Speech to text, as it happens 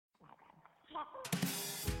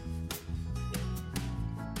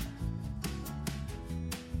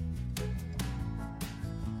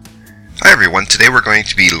Hi everyone, today we're going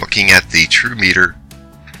to be looking at the Trumeter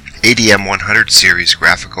ADM100 series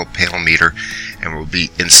graphical panel meter, and we'll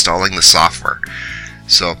be installing the software.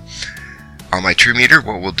 So on my Trumeter,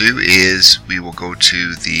 what we'll do is we will go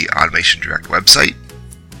to the Automation Direct website,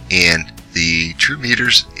 and the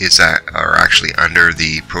Trumeters are actually under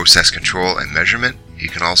the process control and measurement. You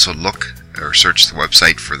can also look or search the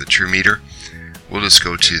website for the Trumeter. We'll just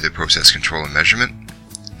go to the process control and measurement,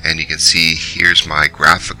 and you can see here's my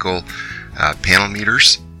graphical panel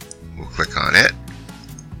meters. We'll click on it,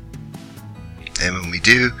 and when we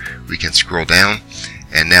do, we can scroll down,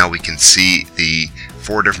 and now we can see the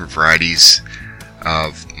 4 different varieties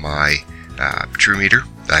of my Trumeter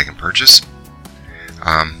that I can purchase.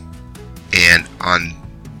 And on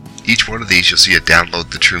each one of these, you'll see a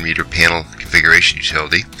download the Trumeter panel configuration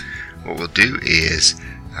utility. What we'll do is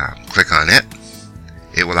click on it.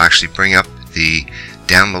 It will actually bring up the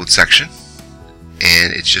download section,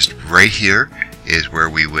 and it's just right here is where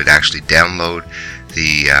we would actually download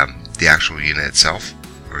the actual unit itself,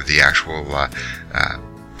 or the actual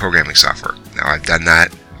programming software. Now I've done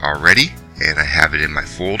that already, and I have it in my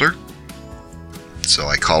folder. So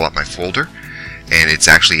I call up my folder, and it's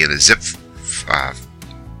actually in a zip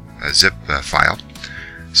file.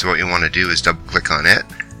 So what you want to do is double click on it,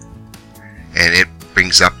 and it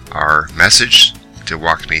brings up our message to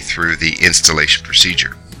walk me through the installation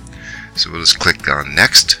procedure. So we'll just click on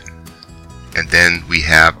next, and then we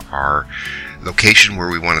have our location where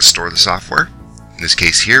we want to store the software. In this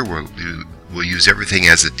case here, we'll use everything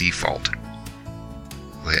as a default.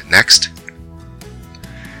 We'll hit next.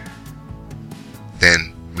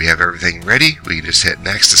 Then we have everything ready. We can just hit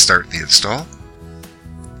next to start the install.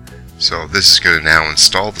 So this is going to now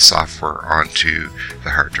install the software onto the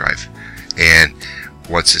hard drive, and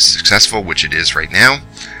once it's successful, which it is right now,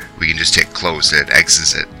 we can just hit close. It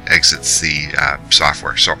exits the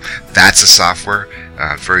software. So that's the software.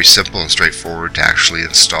 Very simple and straightforward to actually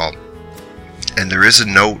install. And there is a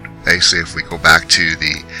note, actually, if we go back to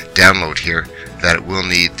the download here, that it will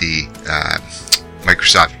need the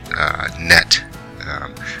Microsoft Net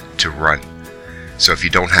to run. So if you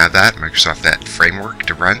don't have that Microsoft Net framework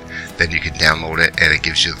to run, then you can download it, and it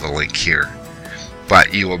gives you the link here.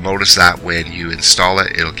 But you will notice that when you install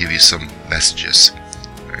it, it'll give you some messages.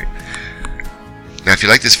 All right. Now, if you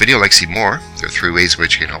like this video, like to see more, there are 3 ways in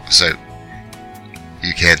which you can help us out.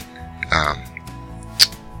 You can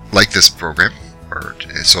like this program,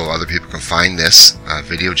 so other people can find this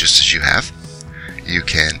video just as you have. You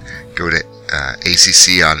can go to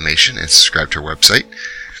ACC Automation and subscribe to our website.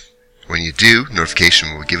 When you do,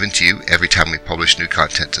 notification will be given to you every time we publish new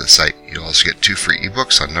content to the site. You'll also get 2 free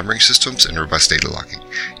ebooks on numbering systems and robust data locking.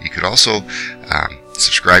 You could also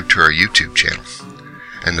subscribe to our YouTube channel.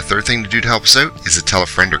 And the 3rd thing to do to help us out is to tell a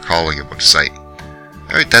friend or colleague about the site.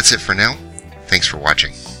 Alright, that's it for now. Thanks for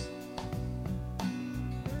watching.